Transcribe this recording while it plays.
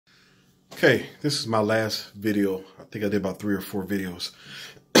Okay, this is my last video. I think I did about 3 or 4 videos.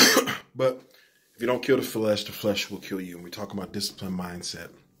 But if you don't kill the flesh will kill you. And we're talking about discipline mindset.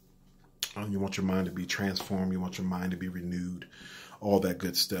 You want your mind to be transformed. You want your mind to be renewed. All that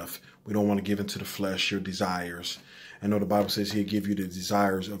good stuff. We don't want to give into the flesh, your desires. I know the Bible says he'll give you the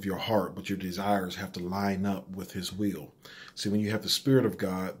desires of your heart, but your desires have to line up with his will. See, when you have the Spirit of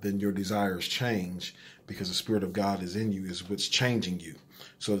God, then your desires change because the Spirit of God is in you, is what's changing you.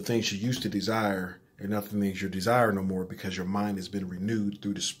 So the things you used to desire are not the things you desire no more because your mind has been renewed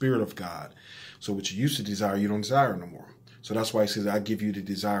through the Spirit of God. So what you used to desire, you don't desire no more. So that's why he says, I give you the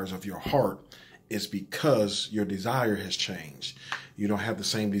desires of your heart. It's because your desire has changed. You don't have the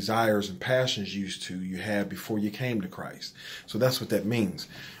same desires and passions you had before you came to Christ. So that's what that means.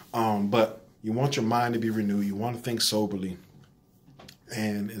 But you want your mind to be renewed. You want to think soberly.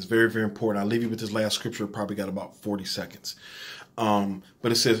 And it's very, very important. I'll leave you with this last scripture. Probably got about 40 seconds.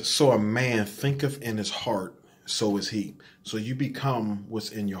 But it says, so a man thinketh in his heart, so is he. So you become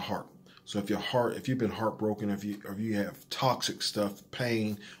what's in your heart. So if you've been heartbroken, if you have toxic stuff,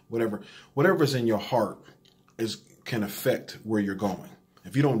 pain, whatever's in your heart can affect where you're going.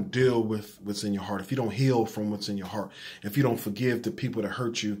 If you don't deal with what's in your heart, if you don't heal from what's in your heart, if you don't forgive the people that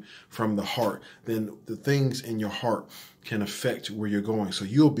hurt you from the heart, then the things in your heart can affect where you're going. So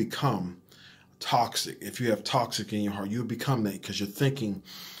you'll become toxic. If you have toxic in your heart, you'll become that because your thinking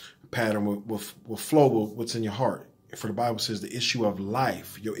pattern will flow with what's in your heart. For the Bible says the issue of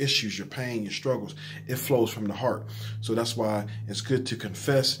life, your issues, your pain, your struggles, it flows from the heart. So that's why it's good to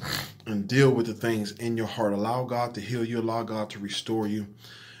confess and deal with the things in your heart. Allow God to heal you. Allow God to restore you.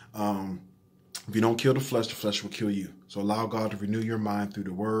 If you don't kill the flesh will kill you. So allow God to renew your mind through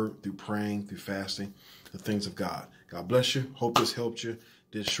the word, through praying, through fasting, the things of God. God bless you. Hope this helped you.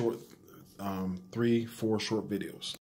 This short 3-4 short videos.